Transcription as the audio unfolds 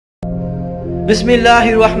بسم اللہ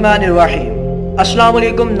الرحمن الرحیم۔ السلام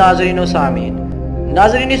علیکم ناظرین و سامعین۔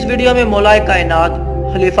 ناظرین، اس ویڈیو میں مولا کائنات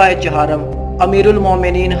خلفائے چہارم امیر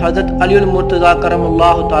المومنین حضرت علی المرتضی کرم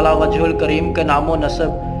اللہ تعالی وجہ الکریم کے نام و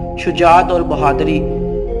نسب، شجاعت اور بہادری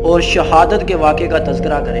اور شہادت کے واقعے کا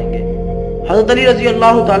تذکرہ کریں گے۔ حضرت علی رضی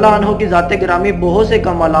اللہ تعالیٰ عنہ کی ذات گرامی بہت سے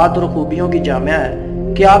کمالات اور خوبیوں کی جامعہ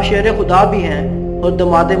ہے کہ آپ شیر خدا بھی ہیں اور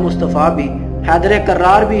دماد مصطفیٰ بھی، حیدر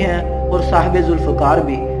کرار بھی ہیں اور صاحب ذوالفقار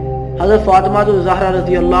بھی، حضرت فاطمہ الزہرا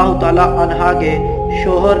رضی اللہ تعالیٰ عنہا کے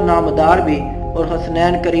شوہر نامدار بھی اور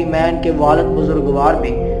حسنین کریمین کے والد بزرگوار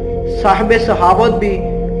بھی، صاحب صحابت بھی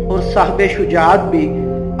اور صاحب شجاعت بھی،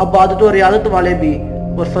 عبادت و ریاضت والے بھی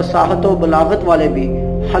اور فصاحت و بلاغت والے بھی،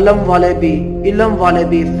 حلم والے بھی، علم والے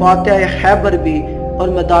بھی، فاتح خیبر بھی اور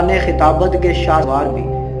میدان خطابت کے شاہوار بھی۔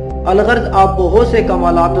 الغرض آپ بہت سے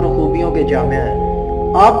کمالات اور خوبیوں کے جامع ہیں۔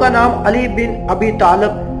 آپ کا نام علی بن ابی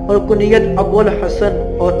طالب اور کنیت ابو الحسن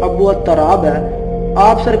اور ابو التراب ہے۔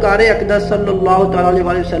 آپ سرکار اقدس صلی اللہ تعالیٰ علیہ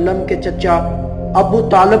وسلم کے چچا ابو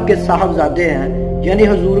طالب کے صاحبزادے ہیں، یعنی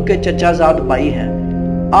حضور کے چچا زاد بھائی ہیں۔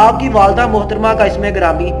 آپ کی والدہ محترمہ کا اسم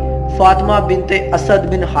گرامی فاطمہ بنت اسد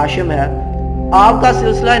بن ہاشم ہے۔ آپ کا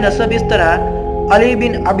سلسلہ نسب اس طرح ہے: علی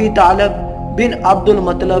بن ابی طالب بن عبد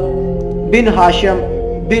المطلب بن ہاشم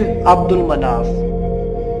بن عبد المناف۔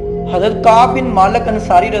 حضرت کعب بن مالک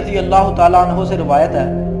انصاری رضی اللہ تعالیٰ عنہ سے روایت ہے،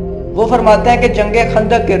 وہ فرماتے ہیں کہ جنگ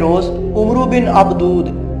خندق کے روز عمرو بن عبدود،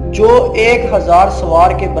 جو 1000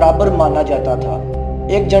 سوار کے برابر مانا جاتا تھا،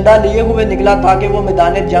 ایک جھنڈا لیے ہوئے نکلا تاکہ وہ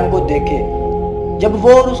میدان جنگ کو دیکھے۔ جب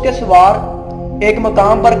وہ اور اس کے سوار ایک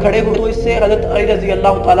مقام پر کھڑے ہوئے تو اس سے حضرت علی رضی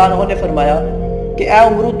اللہ تعالیٰ عنہ نے فرمایا کہ اے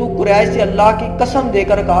عمرو، تو قریش سے اللہ کی قسم دے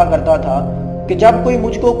کر کہا کرتا تھا کہ جب کوئی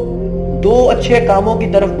مجھ کو 2 اچھے کاموں کی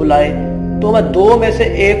طرف بلائے تو میں 2 میں سے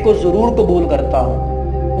ایک کو ضرور قبول کرتا ہوں۔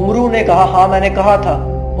 عمرو نے کہا، ہاں میں نے کہا تھا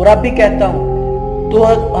اور اب بھی کہتا ہوں۔ تو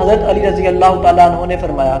حضرت علی رضی اللہ تعالیٰ عنہ نے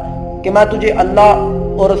فرمایا کہ میں تجھے اللہ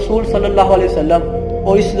اور رسول صلی اللہ علیہ وسلم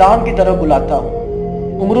اور اسلام کی طرف بلاتا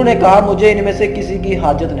ہوں۔ عمرو نے کہا، مجھے ان میں سے کسی کی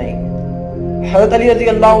حاجت نہیں۔ حضرت علی رضی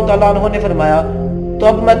اللہ تعالیٰ عنہ نے فرمایا، تو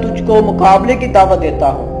اب میں تجھ کو مقابلے کی دعوت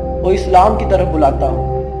دیتا ہوں اور اسلام کی طرف بلاتا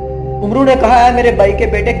ہوں۔ عمرو نے کہا، اے میرے بھائی کے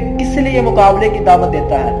بیٹے، کس لیے مقابلے کی دعوت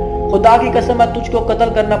دیتا ہے؟ خدا کی قسم میں تجھ کو قتل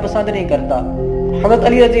کرنا پسند نہیں کرتا۔ حضرت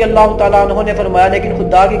علی رضی اللہ تعالیٰ عنہ نے فرمایا، لیکن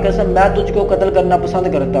خدا کی قسم میں تجھ کو قتل کرنا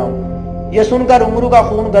پسند کرتا ہوں۔ یہ سن کر عمرو کا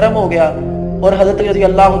خون گرم ہو گیا اور حضرت رضی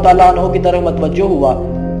اللہ تعالیٰ عنہ کی طرف متوجہ ہوا۔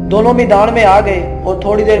 دونوں میدان میں آ گئے اور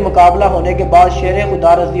تھوڑی دیر مقابلہ ہونے کے بعد شیر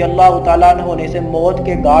خدا رضی اللہ تعالیٰ عنہ نے اسے موت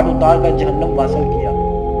کے گھاٹ اتار کر جہنم واصل کیا۔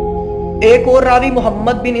 ایک اور راوی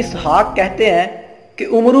محمد بن اسحاق کہتے ہیں کہ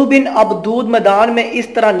عمرو بن عبدود میدان میں اس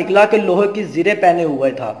طرح نکلا کہ لوہے کی زریں پہنے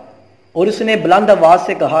ہوئے تھا، اور اس نے بلند آواز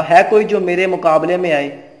سے کہا، ہے کوئی جو میرے مقابلے میں آئے؟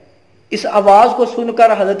 اس آواز کو سن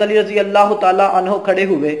کر حضرت علی رضی اللہ تعالیٰ عنہ کھڑے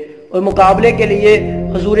ہوئے اور مقابلے کے لیے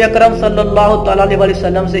حضور اکرم صلی اللہ تعالیٰ علیہ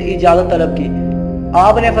وسلم سے اجازت طلب کی۔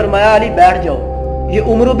 آپ نے فرمایا، علی بیٹھ جاؤ،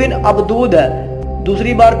 یہ عمرو بن عبدود ہے۔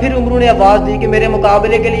 دوسری بار پھر عمرو نے آواز دی کہ میرے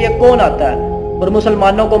مقابلے کے لیے کون آتا ہے، اور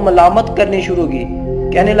مسلمانوں کو ملامت کرنی شروع کی۔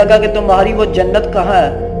 کہنے لگا کہ تمہاری وہ جنت کہاں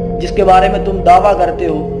ہے جس کے بارے میں تم دعویٰ کرتے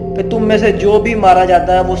ہو کہ تم میں سے جو بھی مارا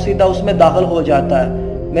جاتا ہے وہ سیدھا اس میں داخل ہو جاتا ہے؟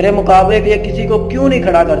 میرے مقابلے کے لیے کسی کو کیوں نہیں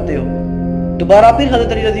کھڑا کرتے ہو؟ دوبارہ پھر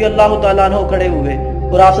حضرت علی رضی اللہ تعالیٰ عنہ کھڑے ہوئے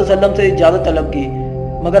اور آپ صلی اللہ علیہ وسلم سے اجازت طلب کی،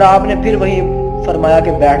 مگر آپ نے پھر وہی فرمایا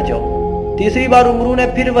کہ بیٹھ جاؤ۔ تیسری بار عمرو نے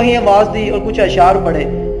پھر وہی آواز دی اور کچھ اشعار پڑھے۔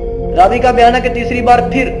 راوی کا بیان ہے کہ تیسری بار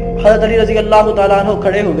پھر حضرت علی رضی اللہ تعالیٰ عنہ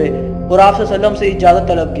کھڑے ہوئے اور آپ صلی اللہ علیہ وسلم سے اجازت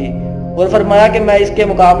طلب کی اور فرمایا کہ میں اس کے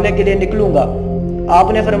مقابلے کے لیے نکلوں گا۔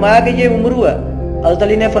 آپ نے فرمایا کہ یہ عمرو ہے۔ حضرت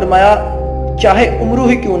علی نے فرمایا، چاہے عمرو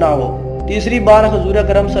ہی کیوں نہ ہو۔ تیسری بار حضور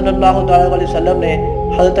اکرم صلی اللہ تعالیٰ علیہ وسلم نے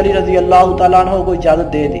حضرت علی رضی اللہ تعالیٰ عنہ کو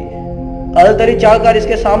اجازت دے دی۔ حضرت علی چل کر اس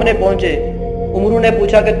کے سامنے پہنچے۔ عمرو نے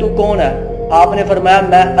پوچھا کہ تو کون ہے؟ آپ نے فرمایا،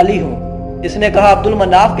 میں علی ہوں۔ اس نے کہا، عبد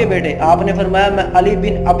المناف کے بیٹے؟ آپ نے فرمایا، میں علی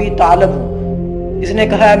بن ابی طالب ہوں۔ اس نے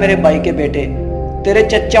کہا، میرے بھائی کے بیٹے، تیرے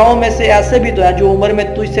چچاؤں میں سے ایسے بھی تو ہیں جو عمر میں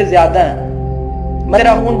تجھ سے زیادہ ہیں۔ میں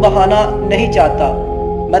تیرا خون بہانا نہیں چاہتا،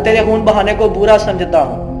 میں تیرے خون بہانے کو برا سمجھتا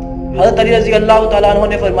ہوں۔ حضرت علی رضی اللہ تعالیٰ عنہ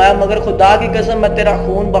نے فرمایا، مگر خدا کی قسم میں تیرا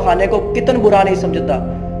خون بہانے کو کتن برا نہیں سمجھتا۔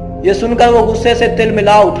 یہ سن کر وہ غصے سے تل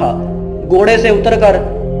ملا اٹھا، گھوڑے سے اتر کر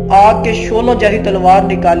آگ کے شعلوں جیسی تلوار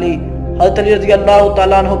نکالی، حضرت علی رضی اللہ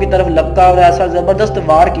تعالیٰ عنہ کی طرف لپکا اور ایسا زبردست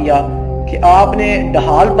وار کیا کہ آپ نے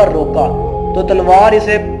ڈھال پر روکا تو تلوار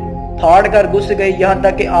اسے پھاڑ کر گھس گئی، یہاں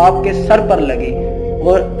تک کہ آپ کے سر پر لگی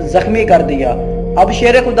اور زخمی کر دیا۔ اب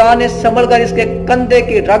شیر خدا نے سنبھل کر اس کے کندھے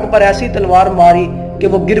کی رگ پر ایسی تلوار ماری کہ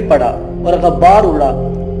وہ گر پڑا اور غبار اڑا۔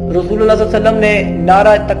 رسول اللہ صلی اللہ علیہ وسلم نے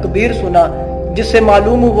نعرہ تکبیر سنا، جس سے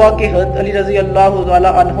معلوم ہوا کہ حضرت علی رضی اللہ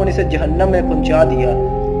تعالیٰ عنہ نے اسے جہنم میں پہنچا دیا۔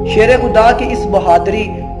 شیر خدا کی اس بہادری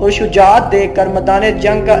اور شجاعت دیکھ کر میدان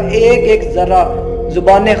جنگ کا ایک ایک ذرہ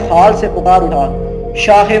زبان خال سے پکار اٹھا،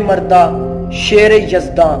 شاہ مردہ، شیر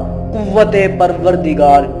یزداں، قوت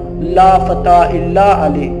پروردگار، لا فتح الا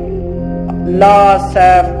علی، لا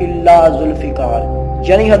سیف الا ذوالفقار۔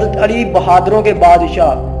 یعنی حضرت علی بہادروں کے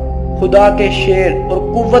بادشاہ، خدا کے شیر اور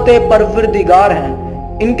قوت پروردگار ہیں،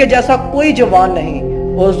 ان کے جیسا کوئی جوان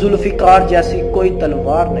نہیں اور ذوالفقار جیسی کوئی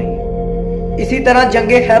تلوار نہیں۔ اسی طرح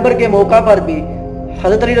جنگ خیبر کے موقع پر بھی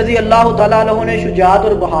حضرت علی رضی اللہ تعالیٰ عنہ نے شجاعت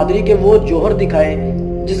اور بہادری کے وہ جوہر دکھائے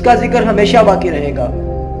جس کا ذکر ہمیشہ باقی رہے گا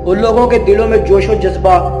اور لوگوں کے دلوں میں جوش و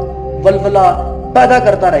جذبہ ولولہ پیدا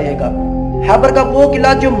کرتا رہے گا۔ خیبر کا وہ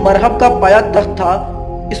قلعہ جو مرحب کا پایا تخت تھا،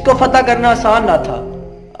 اس کو فتح کرنا آسان نہ تھا۔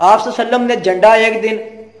 آپ صلی اللہ علیہ وسلم نے جھنڈا ایک دن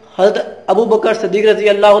حضرت ابو بکر صدیق رضی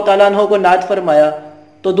اللہ تعالیٰ عنہ کو نائب فرمایا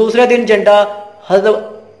تو دوسرے دن جھنڈا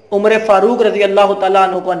حضرت عمر فاروق رضی اللہ تعالیٰ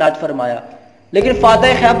عنہ کو نائب فرمایا، لیکن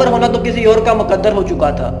فاتح خیبر ہونا تو کسی اور کا مقدر ہو چکا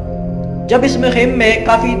تھا۔ جب اس مہم میں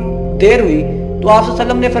کافی دیر ہوئی تو آپ صلی اللہ علیہ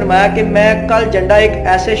وسلم نے فرمایا کہ میں کل جھنڈا ایک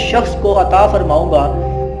ایسے شخص کو عطا فرماؤں گا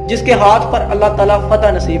جس کے ہاتھ پر اللہ تعالیٰ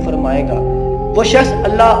فتح نصیب فرمائے گا۔ وہ شخص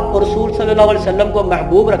اللہ اور رسول صلی اللہ علیہ وسلم کو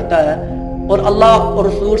محبوب رکھتا ہے اور اللہ اور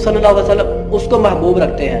رسول صلی اللہ علیہ وسلم اس کو محبوب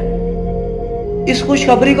رکھتے ہیں۔ اس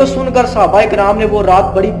خوشخبری کو سن کر صحابہ کرام نے وہ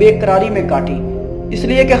رات بڑی بے قراری میں کاٹی، اس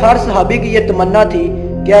لیے کہ ہر صحابی کی یہ تمنا تھی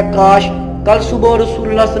کہ کاش کل صبح رسول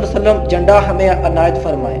اللہ صلی اللہ علیہ وسلم جھنڈا ہمیں عنایت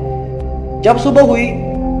فرمائے۔ جب صبح ہوئی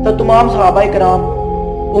تو تمام صحابہ کرام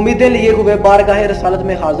امیدیں لیے ہوئے بارگاہ رسالت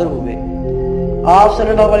میں حاضر ہوئے۔ آپ صلی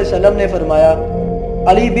اللہ علیہ وسلم نے فرمایا،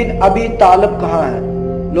 علی بن ابی طالب کہاں ہے؟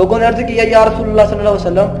 لوگوں نے عرض کیا، یا رسول اللہ صلی اللہ علیہ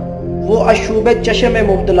وسلم وہ اشوب چشم میں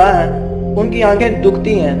مبتلا ہیں، ان کی آنکھیں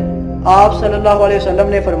دکھتی ہیں۔ آپ صلی اللہ علیہ وسلم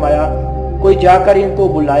نے فرمایا، کوئی جا کر ان کو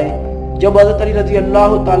بلائے۔ جب حضرت علی رضی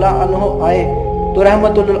اللہ تعالیٰ عنہ آئے تو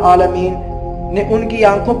رحمت للعالمین نے ان کی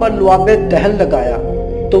آنکھوں پر لعاب دہن لگایا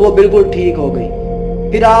تو وہ بالکل ٹھیک ہو گئی۔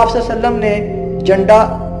 پھر آپ صلی اللہ علیہ وسلم نے جھنڈا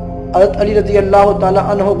حضرت علی رضی اللہ تعالیٰ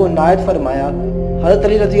عنہ کو نائب فرمایا۔ حضرت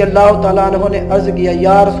علی رضی اللہ تعالیٰ عنہ نے عرض کیا،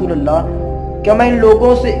 یا رسول اللہ، کیا میں ان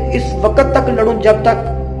لوگوں سے اس وقت تک لڑوں جب تک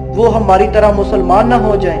وہ ہماری طرح مسلمان نہ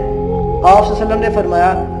ہو جائیں؟ آپ صلی اللہ علیہ وسلم نے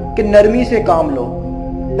فرمایا کہ نرمی سے کام لو،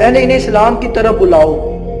 پہلے انہیں اسلام کی طرف بلاؤ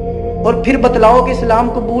اور پھر بتلاؤ کہ اسلام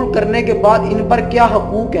قبول کرنے کے بعد ان پر کیا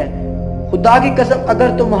حقوق ہیں۔ خدا کی قسم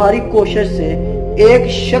اگر تمہاری کوشش سے ایک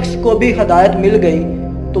شخص کو بھی ہدایت مل گئی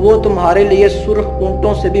تو وہ تمہارے لیے سرخ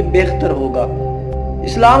اونٹوں سے بھی بہتر ہوگا۔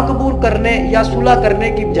 اسلام قبول کرنے یا صلح کرنے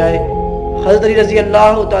کی بجائے حضرت علی رضی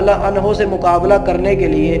اللہ تعالی عنہ سے مقابلہ کرنے کے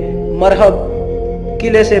لیے مرحب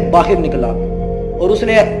قلعے سے باہر نکلا اور اس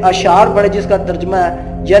نے اشعار پڑھے جس کا ترجمہ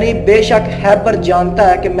ہے، یعنی بے شک خیبر جانتا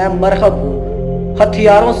ہے کہ میں مرحب ہوں،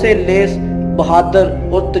 ہتھیاروں سے لیس، بہادر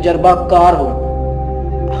اور تجربہ کار ہوں۔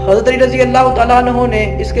 حضرت علی رضی اللہ تعالیٰ عنہ نے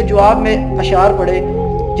اس کے جواب میں اشعار پڑھے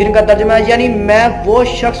جن کا ترجمہ ہے، یعنی میں وہ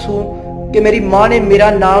شخص ہوں کہ میری ماں نے میرا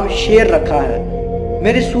نام شیر رکھا ہے،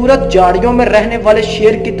 میری صورت جھاڑیوں میں رہنے والے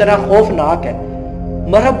شیر کی طرح خوفناک ہے۔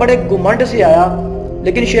 مرحب بڑے گھمنڈ سے آیا،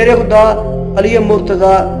 لیکن شیر خدا علی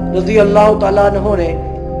مرتضیٰ رضی اللہ تعالیٰ عنہ نے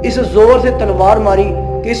اس زور سے تلوار ماری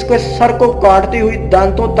کہ اس کے سر کو کاٹتی ہوئی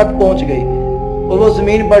دانتوں تک پہنچ گئی اور وہ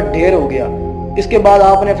زمین پر ڈھیر ہو گیا۔ اس کے بعد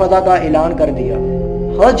آپ نے فتح کا اعلان کر دیا۔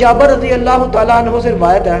 حضرت جابر رضی اللہ تعالیٰ عنہ سے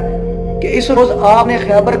روایت ہے کہ اس روز آپ نے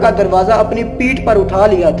خیبر کا دروازہ اپنی پیٹھ پر اٹھا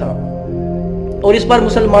لیا تھا اور اس پر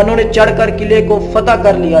مسلمانوں نے چڑھ کر قلعے کو فتح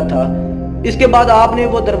کر لیا تھا۔ اس کے بعد آپ نے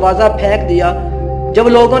وہ دروازہ پھینک دیا۔ جب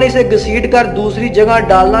لوگوں نے اسے گھسیٹ کر دوسری جگہ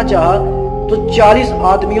ڈالنا چاہا تو 40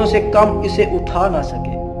 آدمیوں سے کم اسے اٹھا نہ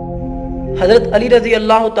سکے۔ حضرت علی رضی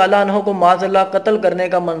اللہ تعالیٰ عنہ کو معاذ اللہ قتل کرنے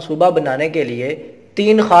کا منصوبہ بنانے کے لیے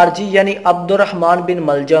 3 خارجی یعنی عبد الرحمن بن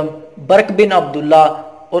ملجم، برق بن عبداللہ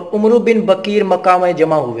اور عمرو بن بکیر مکہ میں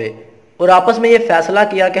جمع ہوئے اور آپس میں یہ فیصلہ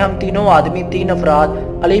کیا کہ ہم تینوں آدمی 3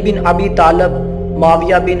 افراد علی بن ابی طالب،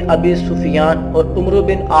 معاویہ بن ابی سفیان اور عمرو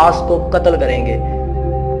بن عاص کو قتل کریں گے۔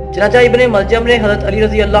 چنانچہ ابن ملجم نے حضرت علی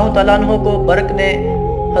رضی اللہ تعالیٰ عنہ کو، برق نے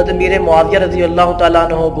حضرت امیر معاویہ رضی اللہ تعالیٰ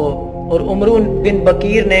عنہ کو اور عمرو بن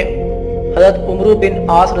بکیر نے حضرت عمرو بن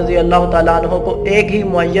عاص رضی اللہ تعالیٰ عنہ کو ایک ہی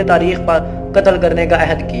معین تاریخ پر قتل کرنے کا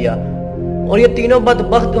عہد کیا اور یہ تینوں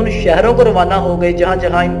بدبخت ان شہروں کو روانہ ہو گئے جہاں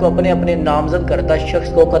جہاں ان کو اپنے اپنے نامزد کردہ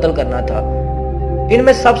شخص کو قتل کرنا تھا۔ ان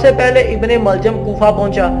میں سب سے پہلے ابن ملجم کوفہ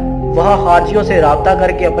پہنچا، وہاں خارجیوں سے رابطہ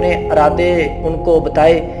کر کے اپنے ارادے ان کو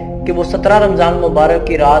بتائے کہ وہ 17 رمضان مبارک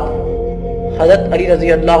کی رات حضرت علی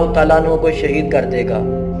رضی اللہ تعالیٰ عنہ کو شہید کر دے گا۔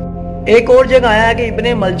 ایک اور جگہ آیا ہے کہ ابن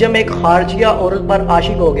ملجم ایک خارجیہ عورت پر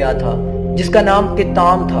عاشق ہو گیا تھا جس کا نام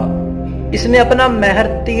کتاب تھا۔ اس نے اپنا مہر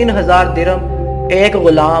 3000 درہم، ایک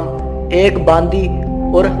غلام، ایک باندی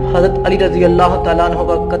اور حضرت علی رضی اللہ تعالیٰ عنہ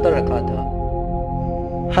کا قتل رکھا تھا۔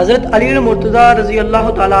 حضرت علی المرتضی رضی اللہ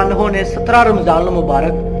تعالیٰ عنہ نے 17 رمضان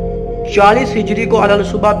المبارک 40 ہجری کو علی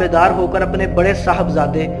الصبح بیدار ہو کر اپنے بڑے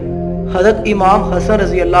صاحبزادے حضرت امام حسن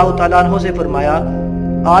رضی اللہ تعالیٰ عنہ سے فرمایا،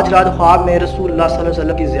 آج رات خواب میں رسول اللہ صلی اللہ علیہ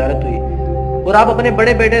وسلم کی زیارت ہوئی، اور آپ اپنے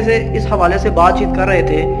بڑے بیٹے سے اس حوالے سے بات چیت کر رہے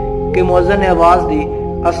تھے کہ مؤذن نے آواز دی،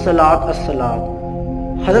 الصلاۃ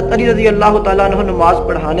الصلاۃ۔ حضرت علی رضی اللہ تعالیٰ عنہ نماز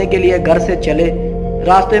پڑھانے کے لیے گھر سے چلے،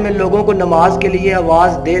 راستے میں لوگوں کو نماز کے لیے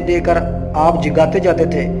آواز دے دے کر آپ جگاتے جاتے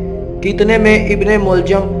تھے کہ اتنے میں ابن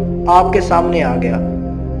ملجم آپ کے سامنے آ گیا،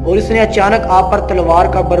 اور اس نے اچانک آپ پر تلوار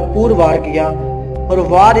کا بھرپور وار کیا، اور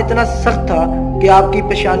وار اتنا سخت تھا کہ آپ کی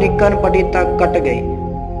پیشانی کن پٹی تک کٹ گئی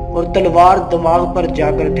اور تلوار دماغ پر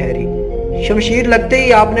جا کر ٹھہری۔ شمشیر لگتے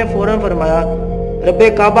ہی آپ نے فوراً فرمایا، رب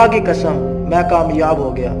کعبہ کی قسم میں کامیاب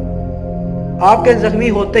ہو گیا۔ آپ کے زخمی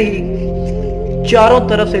ہوتے ہی چاروں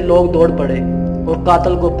طرف سے لوگ دوڑ پڑے اور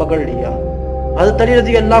قاتل کو پکڑ لیا۔ حضرت علی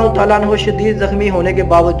رضی اللہ تعالیٰ عنہ شدید زخمی ہونے کے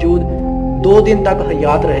باوجود 2 دن تک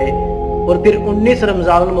حیات رہے، اور پھر 19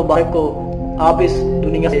 رمضان المبارک کو آپ اس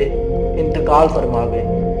دنیا سے انتقال فرما گئے۔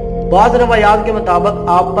 بعض روایات کے مطابق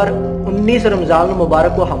آپ پر 19 رمضان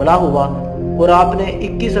المبارک کو حملہ ہوا، اور آپ نے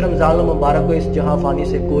 21 رمضان المبارک کو اس جہاں فانی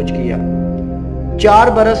سے کوچ کیا۔ 4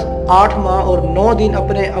 برس 8 ماہ اور 9 دن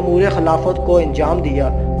اپنے امور خلافت کو انجام دیا،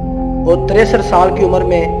 اور 63 سال کی عمر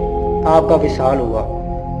میں آپ کا وصال ہوا۔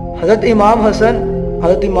 حضرت امام حسن،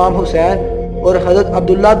 حضرت امام حسین اور حضرت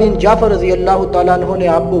عبداللہ بن جعفر رضی اللہ تعالیٰ عنہ نے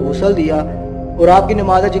آپ کو غسل دیا، اور آپ کی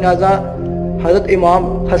نماز جنازہ حضرت امام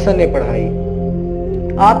حسن نے پڑھائی۔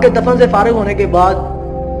 آپ کے دفن سے فارغ ہونے کے بعد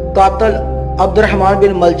قاتل عبد الرحمن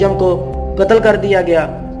بن ملجم کو قتل کر دیا گیا،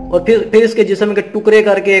 اور پھر اس کے جسم کے ٹکڑے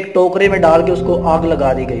کر کے ایک ٹوکرے میں ڈال کے اس کو آگ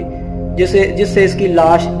لگا دی گئی، جس سے اس کی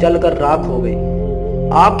لاش جل کر راکھ ہو گئی۔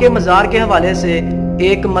 آپ کے مزار کے حوالے سے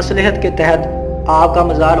ایک مصلحت کے تحت آپ کا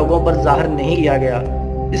مزار لوگوں پر ظاہر نہیں کیا گیا،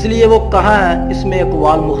 اس لیے وہ کہاں ہے اس میں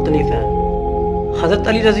اقوال مختلف ہیں۔ حضرت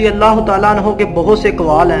علی رضی اللہ تعالیٰ عنہ کے بہت سے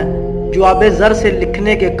اقوال ہیں جو آب زر سے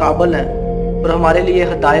لکھنے کے قابل ہیں اور ہمارے لیے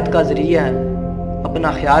ہدایت کا ذریعہ ہیں۔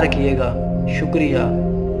 اپنا خیال رکھیے گا، شکریہ،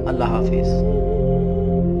 اللہ حافظ۔